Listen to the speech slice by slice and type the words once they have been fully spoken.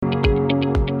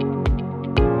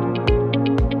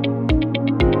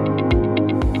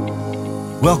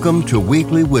Welcome to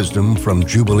Weekly Wisdom from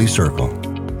Jubilee Circle.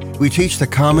 We teach the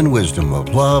common wisdom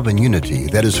of love and unity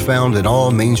that is found in all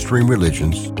mainstream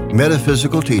religions,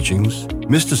 metaphysical teachings,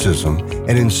 mysticism,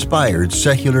 and inspired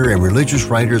secular and religious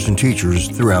writers and teachers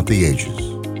throughout the ages.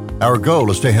 Our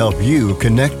goal is to help you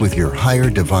connect with your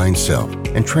higher divine self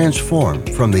and transform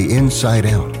from the inside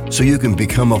out so you can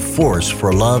become a force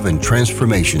for love and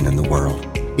transformation in the world.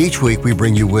 Each week we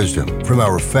bring you wisdom from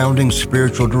our founding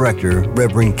spiritual director,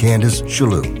 Reverend Candace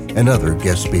Shalou, and other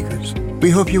guest speakers. We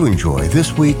hope you enjoy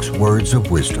this week's Words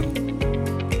of Wisdom.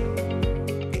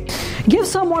 Give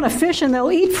someone a fish and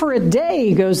they'll eat for a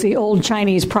day, goes the old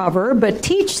Chinese proverb, but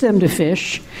teach them to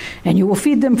fish and you will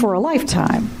feed them for a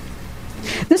lifetime.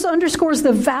 This underscores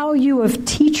the value of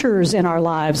teachers in our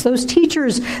lives, those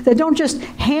teachers that don't just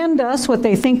hand us what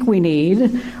they think we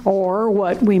need or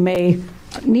what we may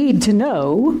need to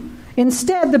know.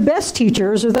 Instead, the best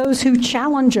teachers are those who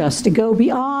challenge us to go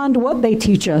beyond what they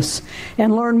teach us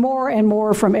and learn more and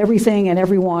more from everything and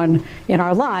everyone in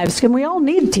our lives. And we all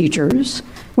need teachers.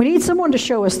 We need someone to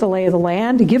show us the lay of the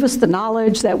land, to give us the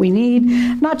knowledge that we need,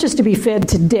 not just to be fed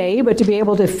today, but to be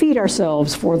able to feed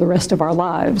ourselves for the rest of our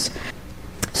lives.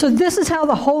 So this is how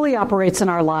the Holy operates in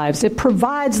our lives. It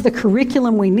provides the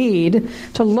curriculum we need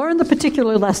to learn the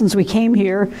particular lessons we came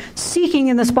here seeking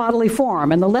in this bodily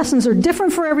form. And the lessons are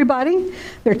different for everybody.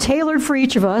 They're tailored for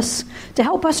each of us to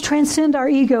help us transcend our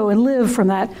ego and live from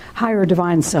that higher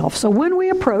divine self. So when we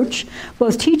approach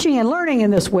both teaching and learning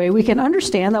in this way, we can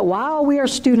understand that while we are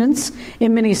students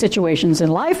in many situations in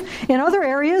life, in other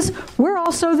areas, we're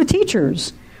also the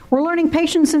teachers. We're learning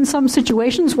patience in some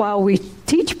situations while we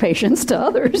teach patience to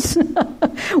others.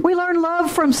 We learn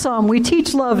love from some. We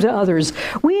teach love to others.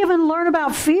 We even learn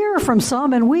about fear from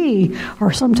some, and we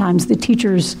are sometimes the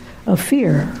teachers of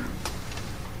fear.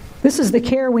 This is the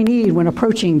care we need when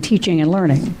approaching teaching and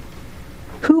learning.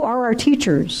 Who are our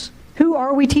teachers? Who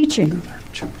are we teaching?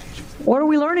 What are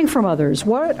we learning from others?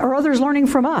 What are others learning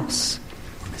from us?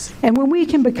 And when we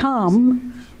can become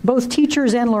both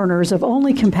teachers and learners of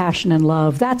only compassion and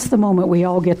love, that's the moment we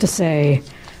all get to say,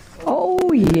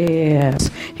 oh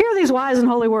yes. Here are these wise and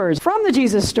holy words from the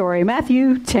Jesus story,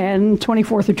 Matthew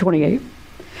 10:24 through 28.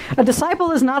 A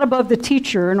disciple is not above the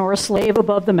teacher, nor a slave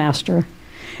above the master.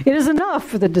 It is enough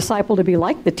for the disciple to be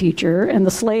like the teacher and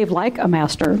the slave like a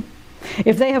master.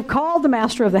 If they have called the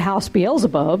master of the house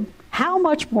Beelzebub, how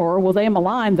much more will they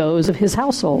malign those of his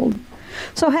household?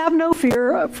 So have no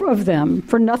fear of them,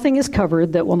 for nothing is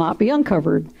covered that will not be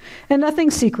uncovered, and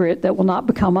nothing secret that will not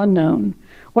become unknown.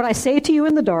 What I say to you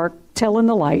in the dark, tell in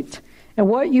the light, and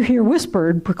what you hear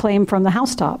whispered, proclaim from the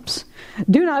housetops.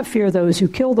 Do not fear those who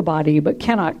kill the body, but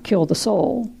cannot kill the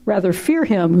soul. Rather, fear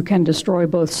him who can destroy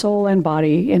both soul and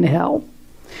body in hell.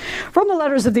 From the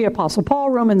letters of the Apostle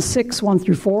Paul, Romans 6:1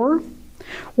 through 4.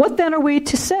 What then are we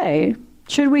to say?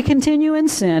 Should we continue in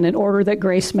sin in order that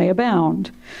grace may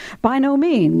abound? By no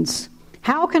means.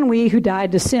 How can we who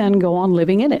died to sin go on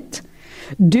living in it?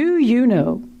 Do you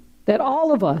know that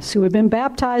all of us who have been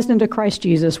baptized into Christ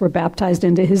Jesus were baptized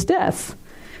into his death?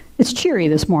 It's cheery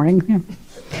this morning.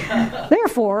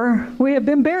 Therefore, we have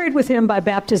been buried with him by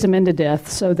baptism into death,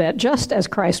 so that just as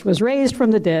Christ was raised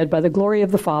from the dead by the glory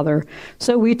of the Father,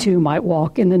 so we too might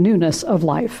walk in the newness of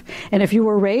life. And if you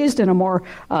were raised in a more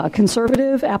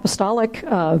conservative, apostolic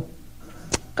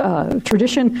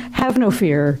tradition, have no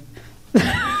fear.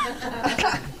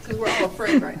 We're all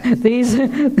afraid right now.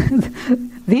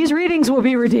 These readings will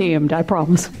be redeemed, I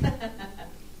promise.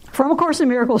 From A Course in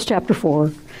Miracles, Chapter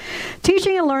 4.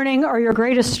 Teaching and learning are your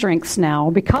greatest strengths now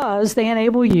because they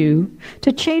enable you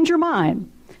to change your mind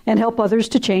and help others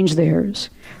to change theirs.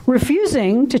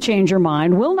 Refusing to change your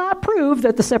mind will not prove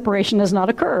that the separation has not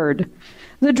occurred.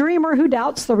 The dreamer who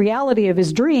doubts the reality of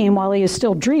his dream while he is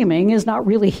still dreaming is not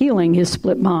really healing his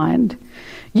split mind.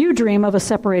 You dream of a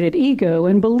separated ego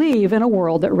and believe in a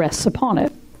world that rests upon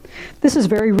it. This is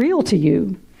very real to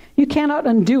you. You cannot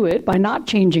undo it by not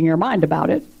changing your mind about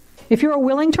it. If you are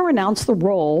willing to renounce the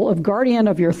role of guardian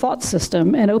of your thought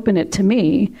system and open it to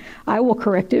me, I will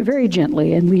correct it very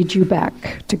gently and lead you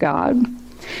back to God.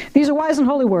 These are wise and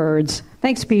holy words.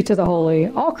 Thanks be to the holy.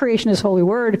 All creation is holy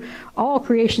word. All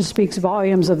creation speaks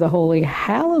volumes of the holy.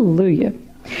 Hallelujah.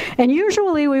 And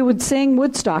usually we would sing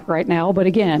Woodstock right now, but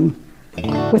again,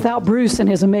 without Bruce and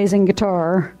his amazing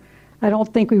guitar, I don't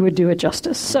think we would do it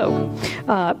justice. So,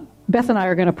 Beth and I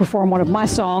are going to perform one of my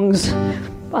songs.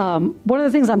 One of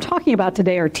the things I'm talking about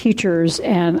today are teachers,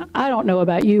 and I don't know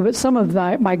about you, but some of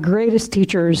my greatest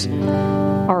teachers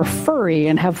are furry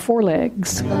and have 4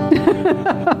 legs.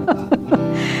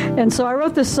 And so I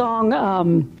wrote this song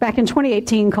back in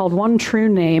 2018 called One True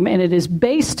Name, and it is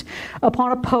based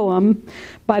upon a poem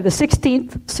by the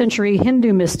 16th century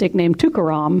Hindu mystic named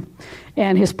Tukaram.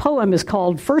 And his poem is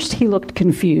called First He Looked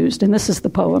Confused. And this is the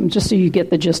poem, just so you get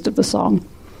the gist of the song.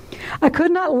 I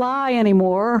could not lie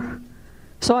anymore,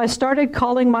 so I started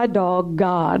calling my dog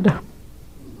God.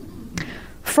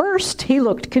 First, he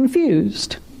looked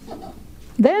confused.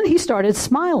 Then he started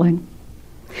smiling.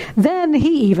 Then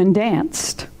he even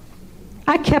danced.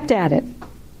 I kept at it.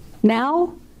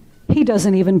 Now, he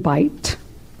doesn't even bite.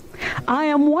 I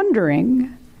am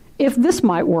wondering if this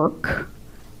might work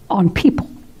on people.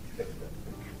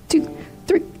 2,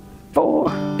 3,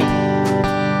 4.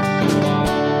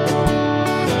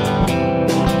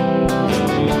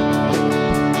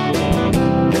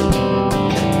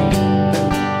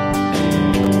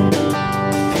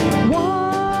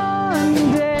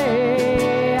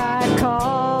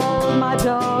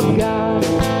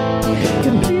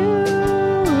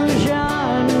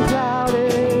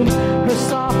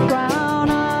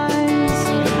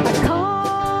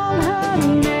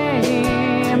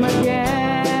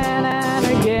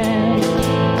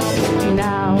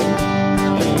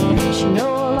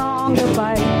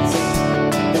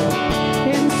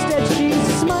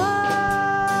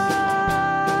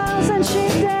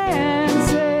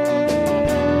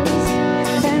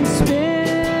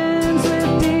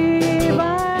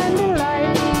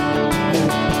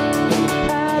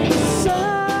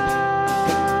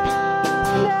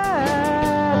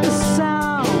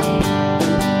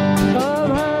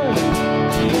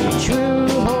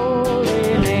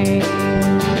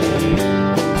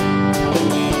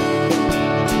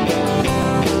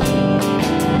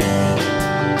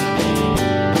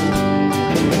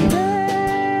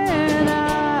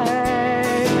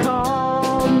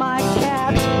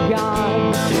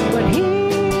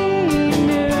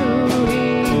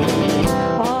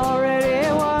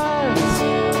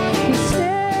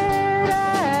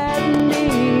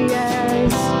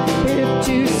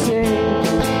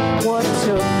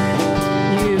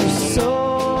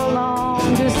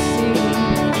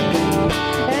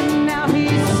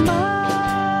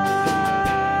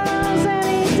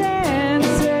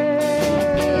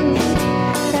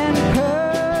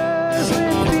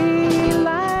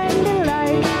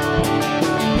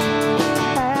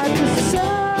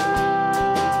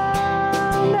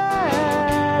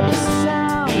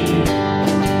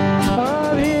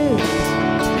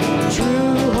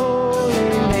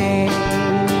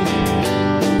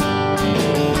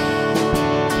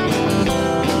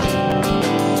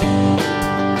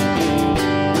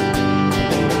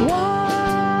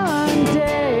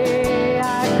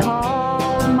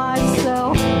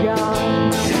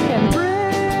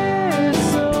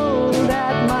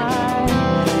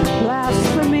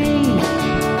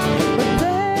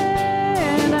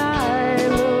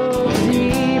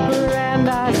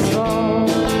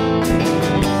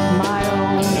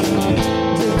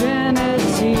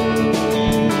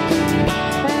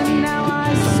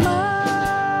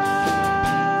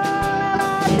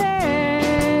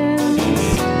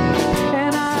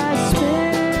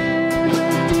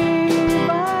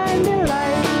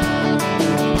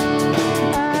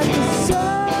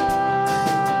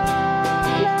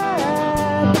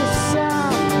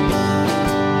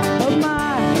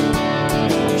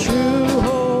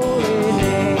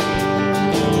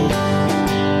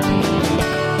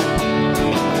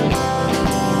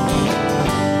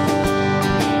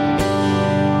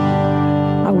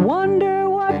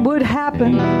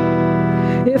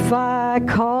 If I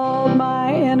called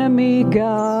my enemy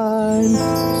God,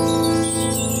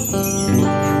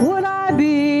 would I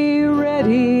be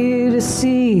ready to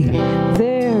see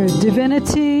their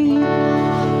divinity?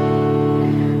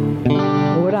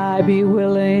 Would I be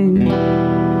willing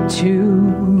to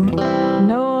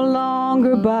no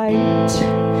longer bite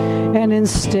and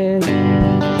instead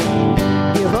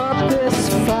give up this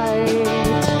fight?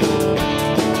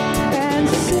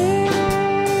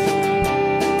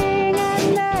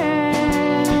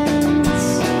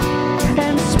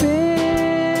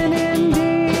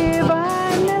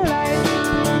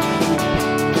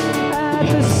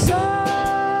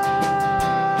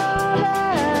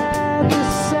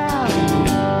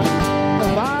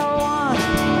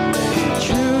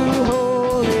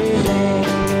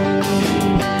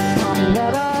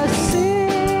 Let us sing.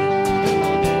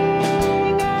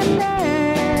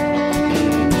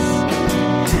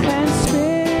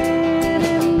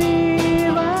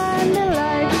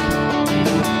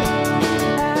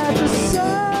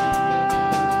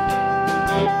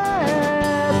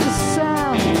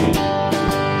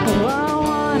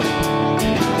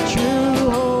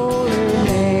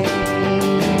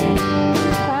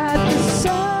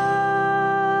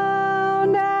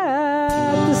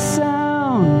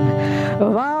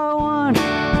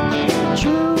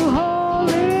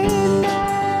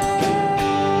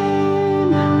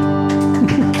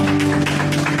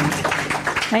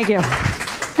 Thank you.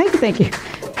 Thank you.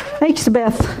 Thanks,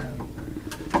 Beth.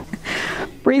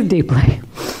 Breathe deeply.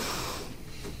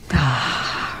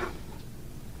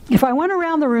 If I went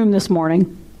around the room this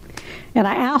morning and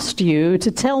I asked you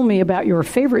to tell me about your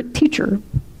favorite teacher,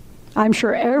 I'm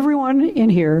sure everyone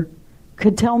in here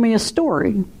could tell me a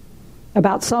story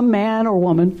about some man or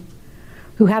woman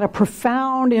who had a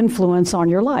profound influence on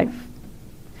your life.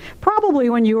 Probably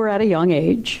when you were at a young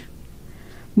age.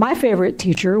 My favorite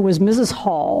teacher was Mrs.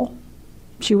 Hall.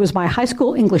 She was my high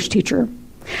school English teacher.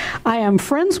 I am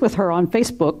friends with her on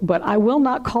Facebook, but I will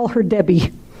not call her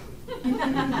Debbie.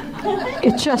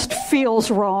 It just feels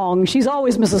wrong. She's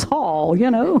always Mrs. Hall, you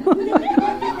know.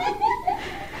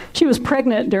 She was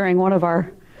pregnant during one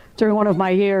of my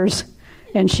years,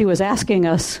 and she was asking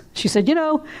us, she said, you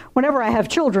know, whenever I have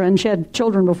children, she had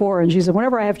children before, and she said,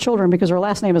 whenever I have children, because her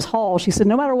last name is Hall, she said,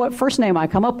 no matter what first name I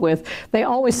come up with, they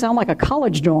always sound like a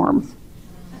college dorm.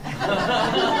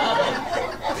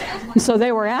 And so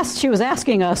she was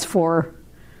asking us for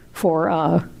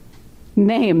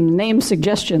name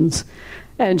suggestions,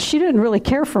 and she didn't really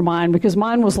care for mine because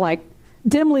mine was like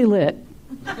dimly lit,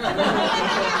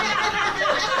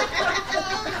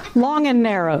 long and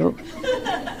narrow.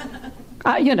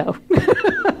 You know,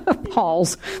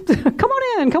 halls. Come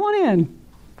on in,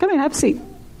 have a seat.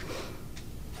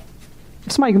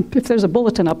 If there's a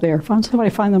bulletin up there, find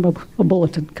them a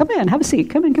bulletin. Come in, have a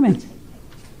seat. Come in.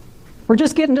 We're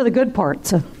just getting to the good part.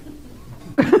 So.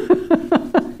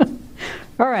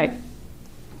 All right.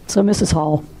 So Mrs.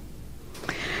 Hall.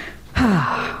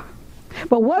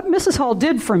 But what Mrs. Hall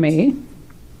did for me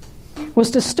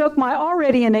was to stoke my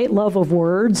already innate love of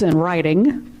words and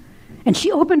writing. And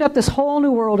she opened up this whole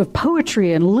new world of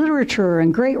poetry and literature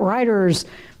and great writers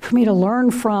for me to learn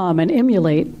from and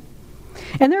emulate.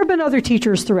 And there have been other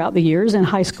teachers throughout the years in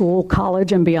high school,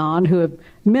 college, and beyond who have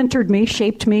mentored me,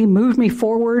 shaped me, moved me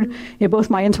forward in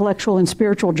both my intellectual and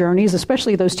spiritual journeys,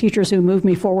 especially those teachers who moved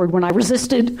me forward when I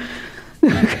resisted. But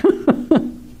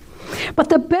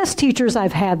the best teachers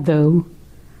I've had, though,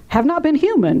 have not been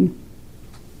human.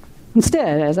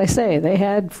 Instead, as I say, they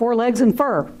had 4 legs and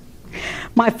fur.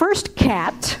 My first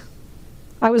cat,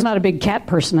 I was not a big cat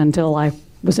person until I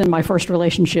was in my first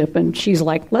relationship, and she's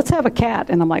like, let's have a cat.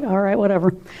 And I'm like, all right,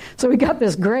 whatever. So we got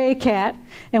this gray cat,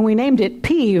 and we named it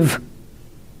Peeve,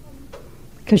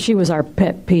 because she was our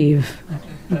pet peeve.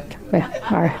 Yeah,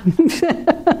 all right.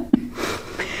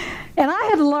 And I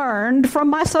had learned from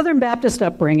my Southern Baptist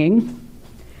upbringing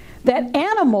that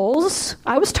animals,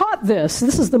 I was taught this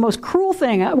is the most cruel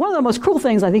thing, one of the most cruel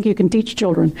things I think you can teach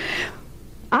children.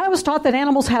 I was taught that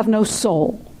animals have no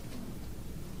soul.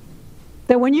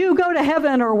 That when you go to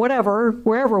heaven or whatever,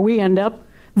 wherever we end up,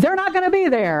 they're not going to be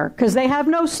there because they have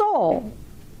no soul.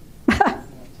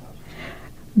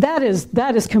 That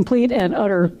is complete and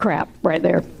utter crap right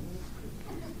there.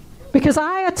 Because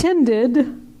I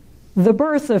attended the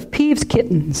birth of Peeves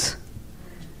kittens,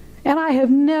 and I have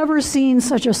never seen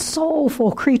such a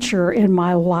soulful creature in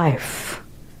my life.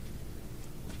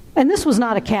 And this was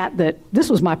not a cat this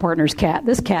was my partner's cat.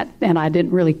 This cat and I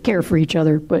didn't really care for each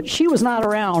other, but she was not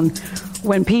around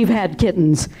when Peeve had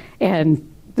kittens, and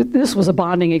this was a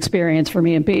bonding experience for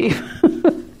me and Peeve.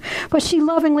 But she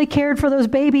lovingly cared for those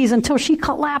babies until she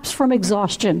collapsed from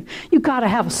exhaustion. You've got to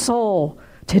have a soul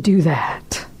to do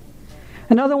that.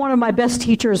 Another one of my best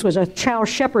teachers was a Chow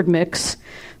Shepherd mix.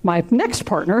 My next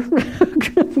partner,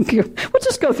 we'll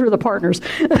just go through the partners.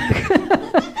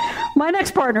 My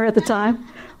next partner at the time,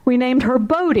 we named her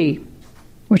Bodhi,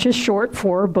 which is short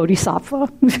for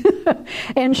Bodhisattva.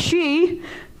 And she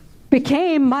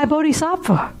became my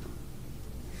Bodhisattva.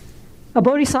 A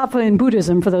Bodhisattva in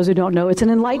Buddhism, for those who don't know, it's an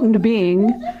enlightened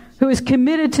being who is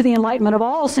committed to the enlightenment of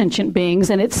all sentient beings.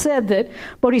 And it's said that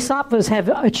Bodhisattvas have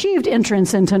achieved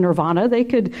entrance into nirvana. They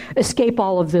could escape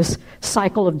all of this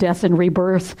cycle of death and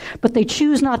rebirth, but they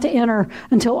choose not to enter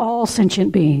until all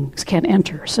sentient beings can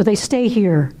enter. So they stay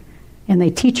here and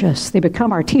they teach us. They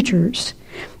become our teachers.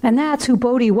 And that's who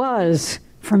Bodhi was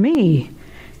for me.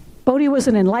 Bodhi was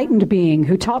an enlightened being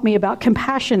who taught me about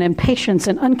compassion and patience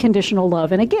and unconditional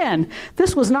love. And again,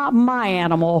 this was not my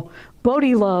animal.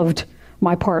 Bodhi loved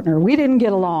my partner. We didn't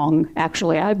get along,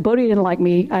 actually. Bodhi didn't like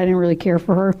me. I didn't really care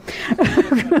for her.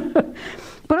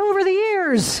 But over the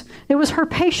years, it was her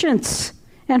patience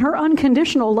and her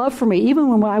unconditional love for me, even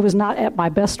when I was not at my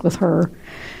best with her.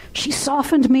 She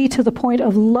softened me to the point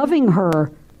of loving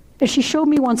her, as she showed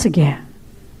me once again.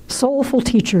 Soulful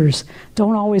teachers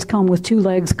don't always come with 2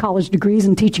 legs, college degrees,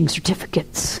 and teaching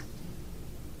certificates.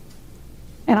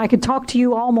 And I could talk to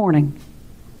you all morning.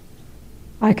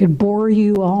 I could bore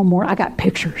you all morning. I got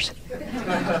pictures.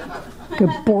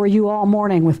 could bore you all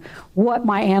morning with what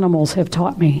my animals have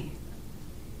taught me.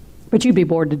 But you'd be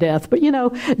bored to death. But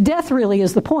death really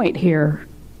is the point here.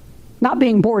 Not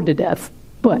being bored to death,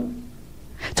 but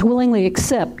to willingly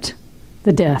accept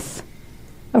the death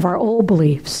of our old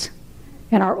beliefs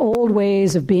and our old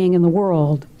ways of being in the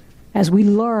world as we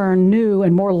learn new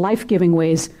and more life-giving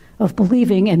ways of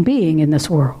believing and being in this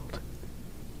world.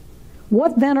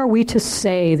 What then are we to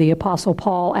say, the Apostle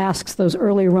Paul asks those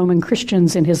early Roman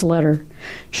Christians in his letter?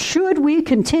 Should we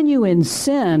continue in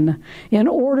sin in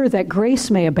order that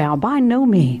grace may abound? By no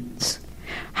means.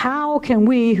 How can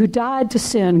we who died to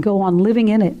sin go on living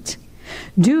in it?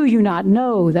 Do you not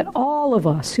know that all of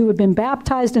us who have been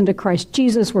baptized into Christ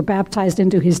Jesus were baptized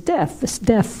into his death, this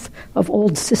death of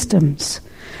old systems?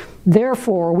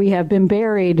 Therefore, we have been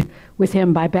buried with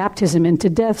him by baptism into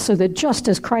death, so that just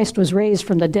as Christ was raised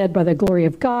from the dead by the glory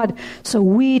of God, so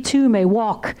we too may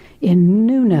walk in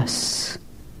newness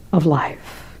of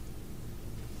life.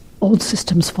 Old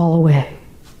systems fall away.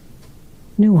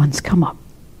 New ones come up.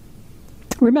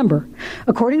 Remember,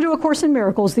 according to A Course in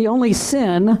Miracles, the only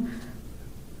sin,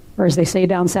 or as they say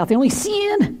down south, the only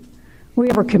sin we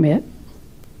ever commit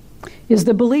is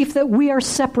the belief that we are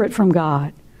separate from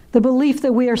God. The belief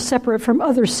that we are separate from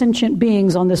other sentient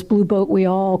beings on this blue boat we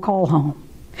all call home.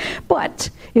 But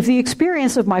if the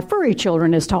experience of my furry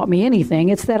children has taught me anything,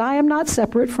 it's that I am not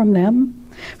separate from them.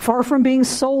 Far from being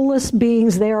soulless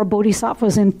beings, they are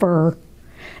bodhisattvas in fur.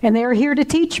 And they are here to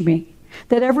teach me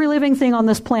that every living thing on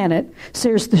this planet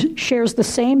shares the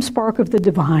same spark of the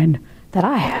divine that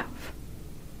I have.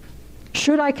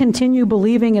 Should I continue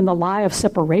believing in the lie of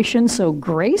separation so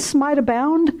grace might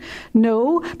abound?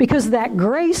 No, because that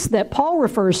grace that Paul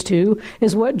refers to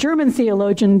is what German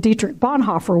theologian Dietrich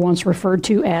Bonhoeffer once referred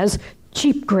to as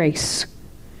cheap grace.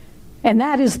 And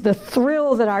that is the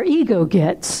thrill that our ego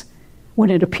gets when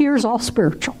it appears all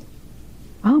spiritual.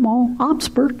 I'm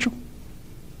spiritual.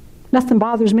 Nothing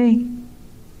bothers me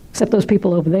except those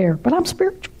people over there, but I'm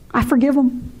spiritual. I forgive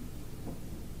them.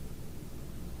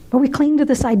 But we cling to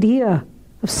this idea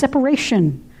of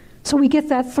separation, so we get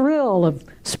that thrill of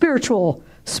spiritual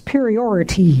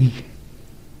superiority.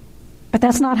 But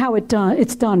that's not how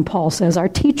it's done, Paul says. Our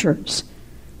teachers,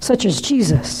 such as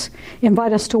Jesus,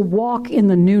 invite us to walk in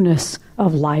the newness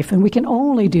of life. And we can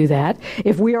only do that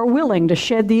if we are willing to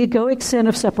shed the egoic sin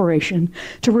of separation,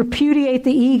 to repudiate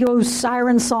the ego's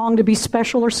siren song to be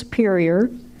special or superior.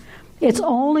 It's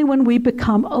only when we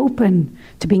become open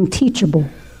to being teachable,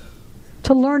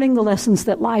 to learning the lessons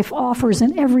that life offers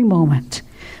in every moment,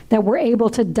 that we're able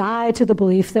to die to the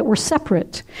belief that we're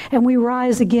separate, and we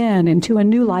rise again into a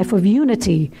new life of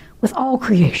unity with all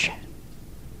creation.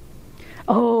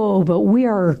 Oh, but we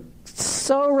are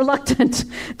so reluctant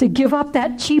to give up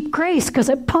that cheap grace because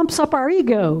it pumps up our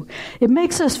ego. It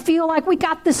makes us feel like we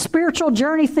got this spiritual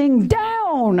journey thing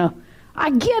down. I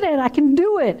get it. I can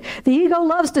do it. The ego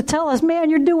loves to tell us, man,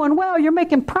 you're doing well. You're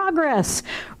making progress.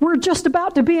 We're just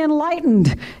about to be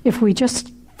enlightened if we just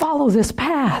follow this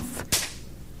path.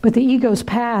 But the ego's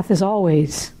path is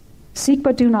always seek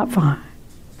but do not find.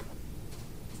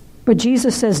 But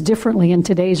Jesus says differently in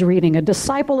today's reading. A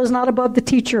disciple is not above the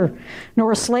teacher,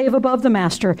 nor a slave above the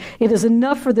master. It is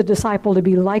enough for the disciple to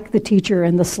be like the teacher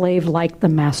and the slave like the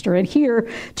master. And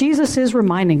here, Jesus is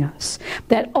reminding us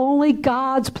that only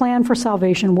God's plan for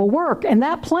salvation will work. And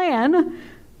that plan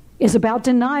is about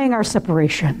denying our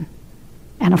separation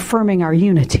and affirming our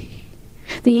unity.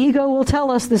 The ego will tell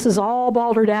us this is all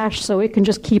balderdash, so it can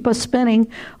just keep us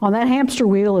spinning on that hamster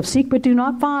wheel of seek but do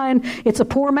not find. It's a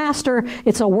poor master.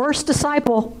 It's a worse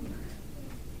disciple.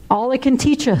 All it can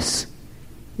teach us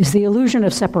is the illusion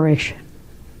of separation.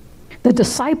 The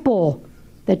disciple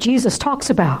that Jesus talks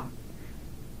about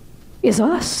is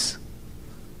us.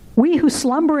 We who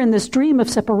slumber in this dream of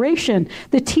separation.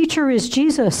 The teacher is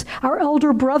Jesus, our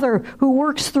elder brother who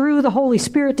works through the Holy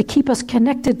Spirit to keep us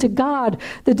connected to God.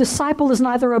 The disciple is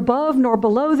neither above nor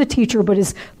below the teacher, but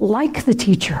is like the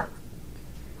teacher.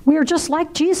 We are just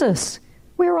like Jesus.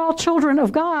 We are all children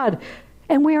of God,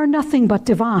 and we are nothing but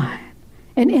divine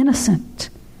and innocent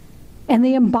and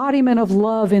the embodiment of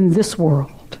love in this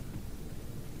world.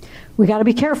 We got to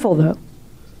be careful, though,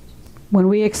 when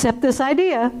we accept this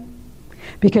idea,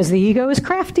 because the ego is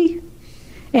crafty,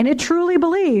 and it truly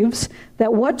believes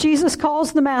that what Jesus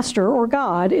calls the Master or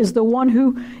God is the one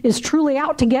who is truly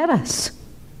out to get us.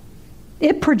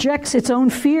 It projects its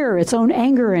own fear, its own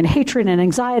anger and hatred and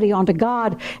anxiety onto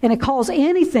God, and it calls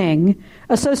anything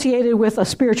associated with a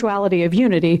spirituality of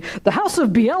unity the House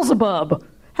of Beelzebub.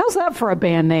 How's that for a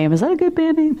band name? Is that a good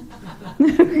band name?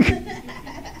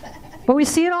 But we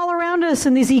see it all around us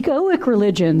in these egoic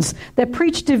religions that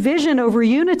preach division over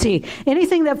unity.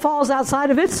 Anything that falls outside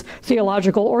of its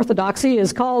theological orthodoxy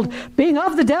is called being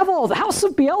of the devil, the house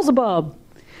of Beelzebub.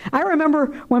 I remember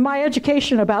when my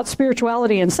education about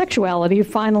spirituality and sexuality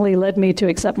finally led me to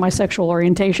accept my sexual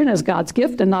orientation as God's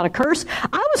gift and not a curse.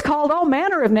 I was called all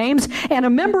manner of names, and a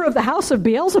member of the house of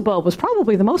Beelzebub was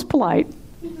probably the most polite.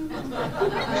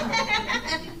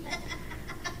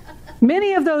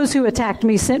 Many of those who attacked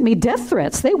me sent me death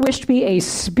threats. They wished me a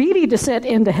speedy descent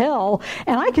into hell,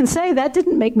 and I can say that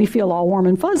didn't make me feel all warm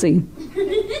and fuzzy.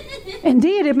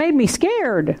 Indeed, it made me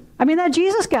scared. I mean, that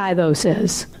Jesus guy, though,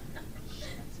 says,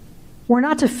 we're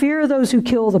not to fear those who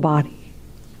kill the body,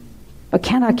 but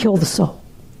cannot kill the soul.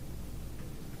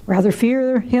 Rather,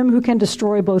 fear him who can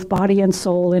destroy both body and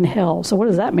soul in hell. So what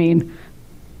does that mean?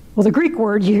 Well, the Greek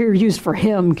word you hear used for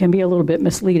him can be a little bit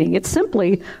misleading. It's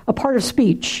simply a part of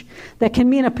speech that can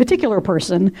mean a particular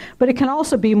person, but it can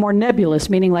also be more nebulous,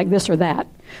 meaning like this or that.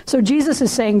 So Jesus is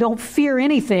saying, don't fear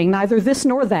anything, neither this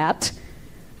nor that,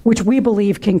 which we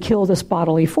believe can kill this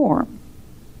bodily form.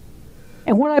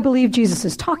 And what I believe Jesus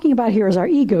is talking about here is our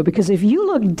ego, because if you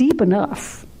look deep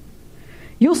enough,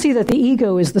 you'll see that the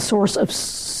ego is the source of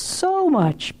so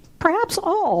much, perhaps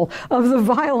all, of the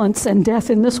violence and death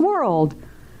in this world.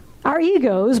 Our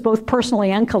egos, both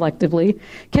personally and collectively,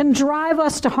 can drive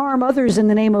us to harm others in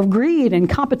the name of greed and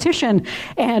competition,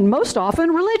 and most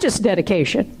often religious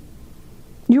dedication.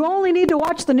 You only need to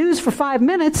watch the news for 5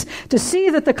 minutes to see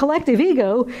that the collective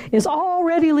ego is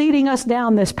already leading us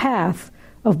down this path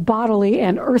of bodily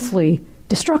and earthly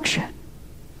destruction.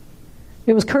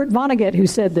 It was Kurt Vonnegut who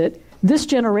said that this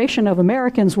generation of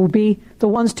Americans will be the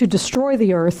ones to destroy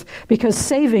the earth because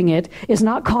saving it is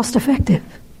not cost effective.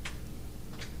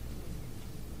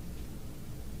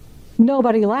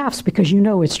 Nobody laughs because you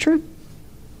know it's true.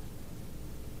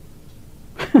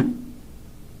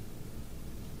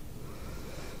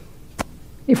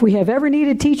 If we have ever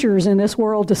needed teachers in this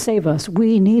world to save us,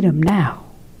 we need them now.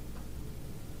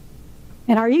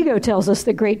 And our ego tells us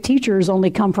that great teachers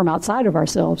only come from outside of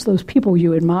ourselves, those people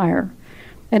you admire.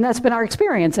 And that's been our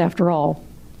experience, after all.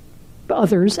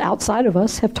 Others outside of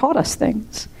us have taught us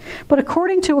things. But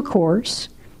according to A Course,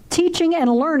 teaching and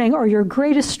learning are your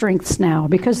greatest strengths now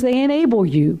because they enable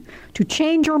you to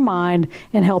change your mind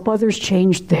and help others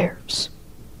change theirs.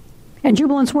 And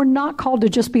Jubilants, we're not called to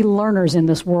just be learners in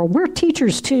this world. We're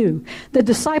teachers too. The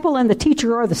disciple and the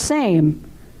teacher are the same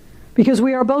because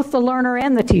we are both the learner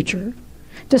and the teacher.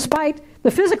 Despite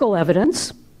the physical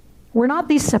evidence, we're not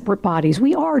these separate bodies.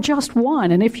 We are just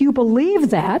one. And if you believe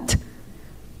that,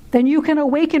 then you can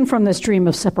awaken from this dream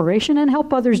of separation and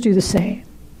help others do the same.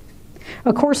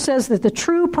 A Course says that the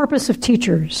true purpose of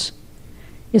teachers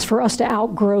is for us to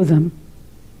outgrow them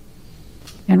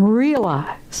and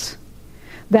realize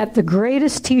that the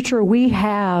greatest teacher we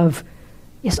have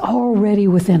is already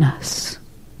within us,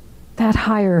 that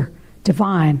higher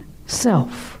divine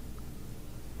self.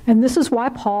 And this is why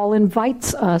Paul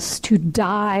invites us to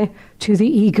die to the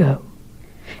ego.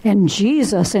 And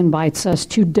Jesus invites us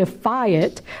to defy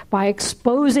it by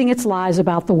exposing its lies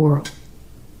about the world.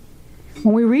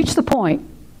 When we reach the point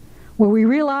where we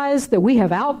realize that we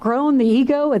have outgrown the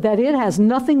ego and that it has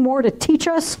nothing more to teach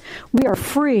us, we are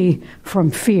free from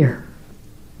fear.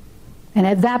 And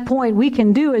at that point, we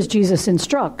can do as Jesus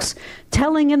instructs,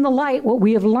 telling in the light what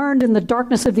we have learned in the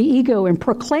darkness of the ego and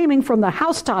proclaiming from the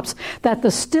housetops that the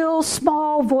still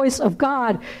small voice of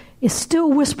God is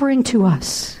still whispering to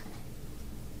us.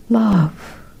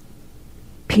 Love,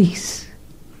 peace,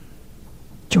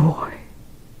 joy.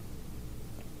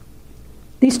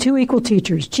 These two equal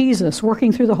teachers, Jesus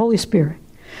working through the Holy Spirit,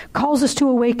 calls us to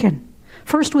awaken.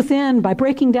 First within by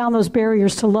breaking down those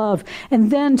barriers to love,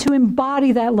 and then to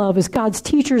embody that love as God's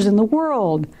teachers in the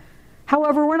world.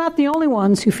 However, we're not the only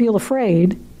ones who feel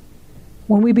afraid.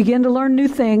 When we begin to learn new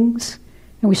things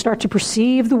and we start to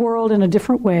perceive the world in a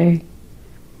different way,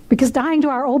 because dying to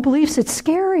our old beliefs, it's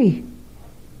scary.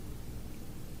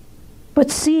 But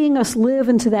seeing us live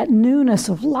into that newness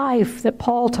of life that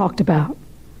Paul talked about,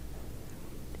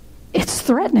 it's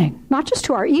threatening, not just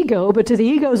to our ego, but to the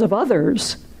egos of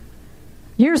others.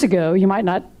 Years ago, you might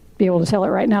not be able to tell it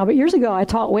right now, but years ago I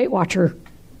taught Weight Watcher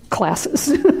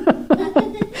classes.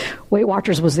 Weight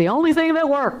Watchers was the only thing that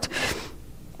worked.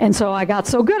 And so I got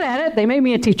so good at it, they made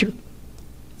me a teacher.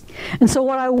 And so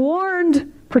what I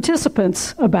warned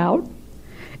participants about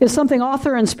is something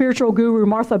author and spiritual guru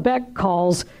Martha Beck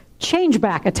calls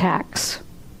change-back attacks.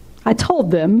 I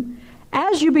told them,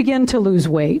 as you begin to lose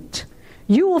weight,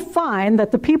 you will find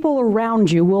that the people around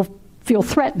you will feel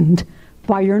threatened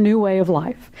by your new way of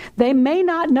life. They may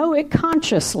not know it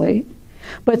consciously,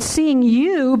 But seeing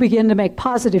you begin to make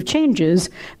positive changes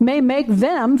may make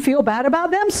them feel bad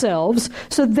about themselves,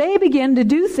 so they begin to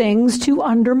do things to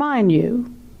undermine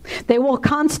you. They will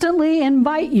constantly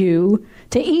invite you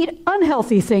to eat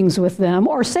unhealthy things with them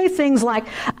or say things like,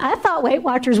 I thought Weight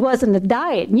Watchers wasn't a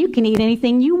diet and you can eat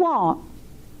anything you want.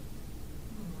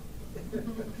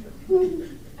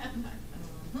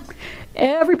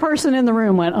 Every person in the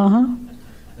room went,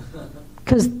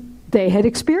 because they had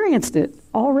experienced it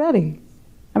already.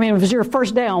 I mean, if it was your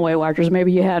first day on Weight Watchers,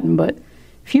 maybe you hadn't, but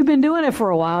if you've been doing it for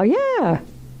a while, yeah.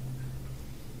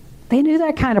 They knew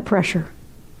that kind of pressure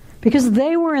because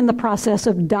they were in the process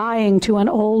of dying to an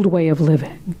old way of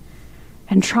living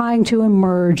and trying to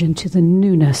emerge into the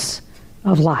newness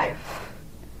of life.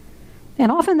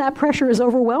 And often that pressure is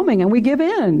overwhelming and we give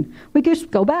in. We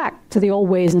just go back to the old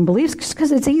ways and beliefs just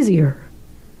because it's easier.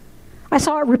 I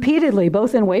saw it repeatedly,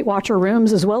 both in Weight Watcher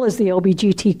rooms as well as the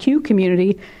LGBTQ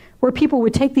community, where people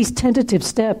would take these tentative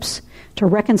steps to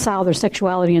reconcile their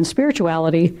sexuality and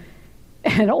spirituality,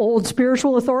 and old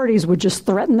spiritual authorities would just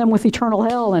threaten them with eternal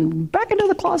hell, and back into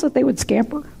the closet they would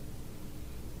scamper.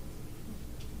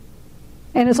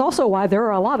 And it's also why there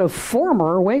are a lot of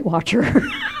former Weight Watcher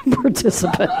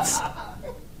participants.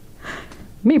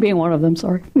 Me being one of them,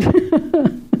 sorry.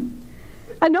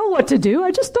 I know what to do,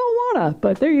 I just don't want to,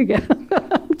 but there you go.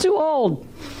 I'm too old.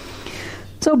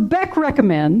 So Beck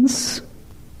recommends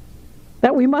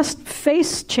that we must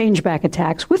face change-back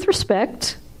attacks with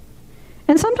respect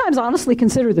and sometimes honestly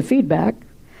consider the feedback.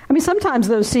 I mean, sometimes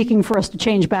those seeking for us to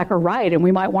change back are right, and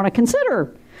we might want to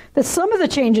consider that some of the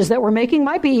changes that we're making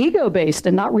might be ego-based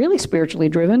and not really spiritually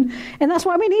driven, and that's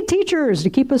why we need teachers to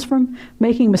keep us from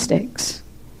making mistakes.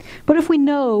 But if we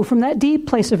know from that deep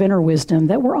place of inner wisdom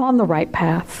that we're on the right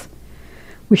path,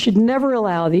 we should never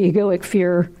allow the egoic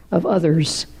fear of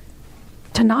others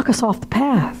to knock us off the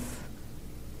path.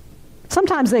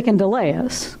 Sometimes they can delay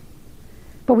us,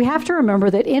 but we have to remember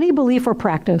that any belief or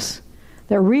practice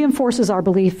that reinforces our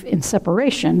belief in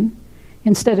separation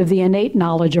instead of the innate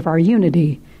knowledge of our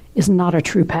unity is not a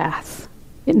true path.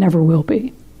 It never will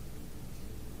be.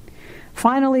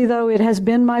 Finally, though, it has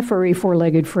been my furry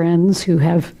four-legged friends who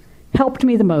have helped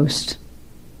me the most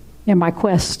in my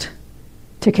quest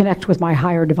to connect with my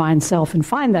higher divine self and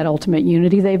find that ultimate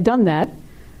unity. They've done that,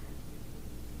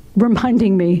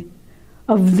 reminding me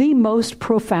of the most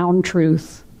profound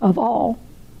truth of all.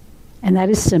 And that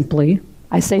is simply,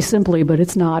 I say simply, but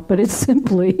it's not, but it's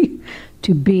simply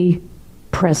to be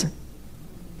present.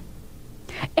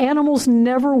 Animals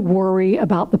never worry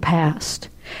about the past,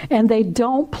 and they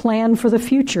don't plan for the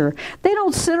future. They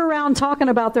don't sit around talking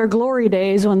about their glory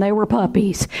days when they were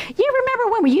puppies. You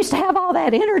remember when we used to have all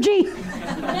that energy?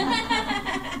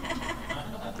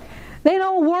 They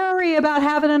don't worry about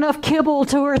having enough kibble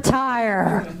to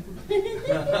retire.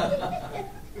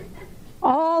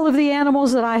 All of the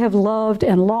animals that I have loved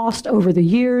and lost over the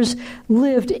years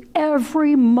lived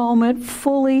every moment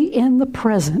fully in the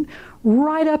present,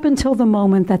 right up until the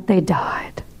moment that they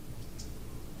died.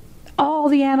 All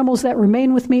the animals that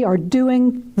remain with me are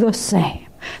doing the same.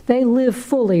 They live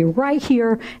fully right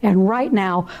here and right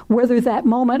now, whether that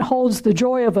moment holds the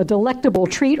joy of a delectable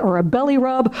treat or a belly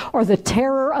rub or the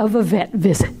terror of a vet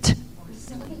visit.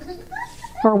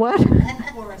 Or what?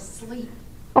 Or asleep.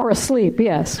 Or asleep,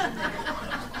 yes.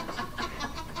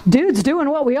 Dude's doing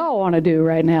what we all want to do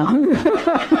right now.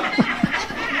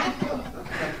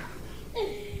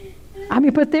 I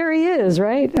mean, but there he is,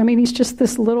 right? I mean, he's just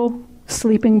this little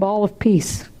sleeping ball of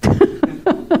peace.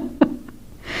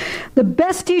 The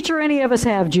best teacher any of us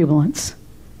have, Jubilants,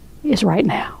 is right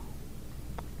now.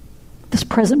 This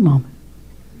present moment.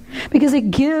 Because it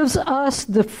gives us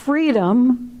the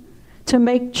freedom to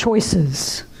make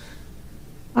choices,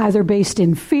 either based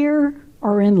in fear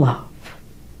or in love.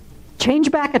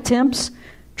 Change-back attempts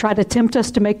try to tempt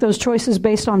us to make those choices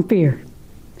based on fear.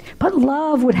 But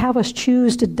love would have us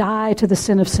choose to die to the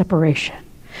sin of separation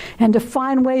and to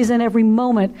find ways in every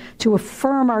moment to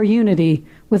affirm our unity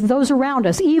with those around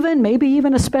us, even, maybe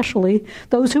even especially,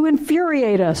 those who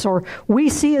infuriate us or we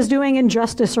see as doing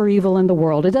injustice or evil in the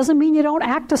world. It doesn't mean you don't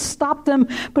act to stop them,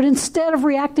 but instead of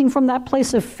reacting from that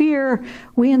place of fear,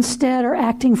 we instead are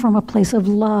acting from a place of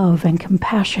love and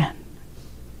compassion.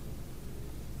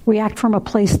 We act from a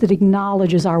place that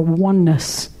acknowledges our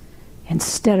oneness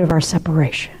instead of our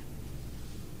separation.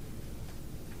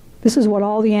 This is what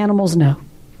all the animals know.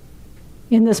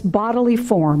 In this bodily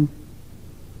form,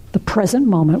 the present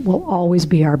moment will always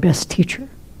be our best teacher.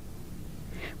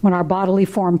 When our bodily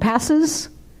form passes,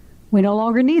 we no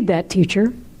longer need that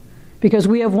teacher because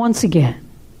we have once again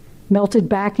melted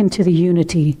back into the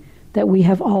unity that we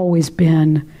have always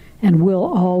been and will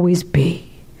always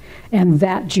be. And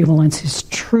that jubilance is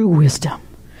true wisdom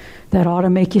that ought to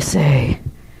make you say,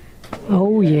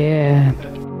 oh yeah.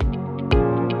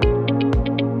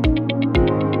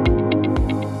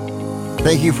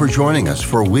 Thank you for joining us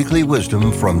for Weekly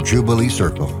Wisdom from Jubilee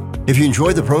Circle. If you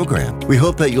enjoyed the program, we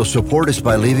hope that you'll support us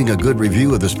by leaving a good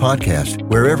review of this podcast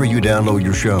wherever you download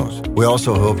your shows. We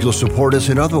also hope you'll support us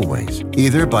in other ways,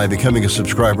 either by becoming a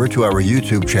subscriber to our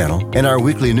YouTube channel and our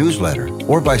weekly newsletter,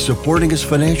 or by supporting us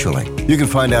financially. You can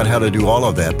find out how to do all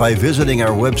of that by visiting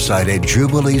our website at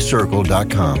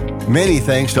jubileecircle.com. Many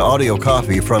thanks to Audio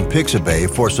Coffee from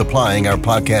Pixabay for supplying our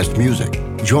podcast music.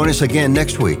 Join us again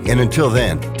next week, and until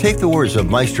then, take the words of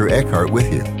Meister Eckhart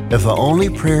with you. If the only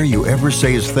prayer you ever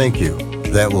say is thank you,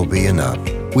 that will be enough.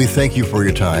 We thank you for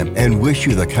your time and wish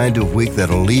you the kind of week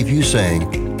that'll leave you saying,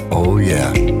 oh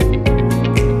yeah.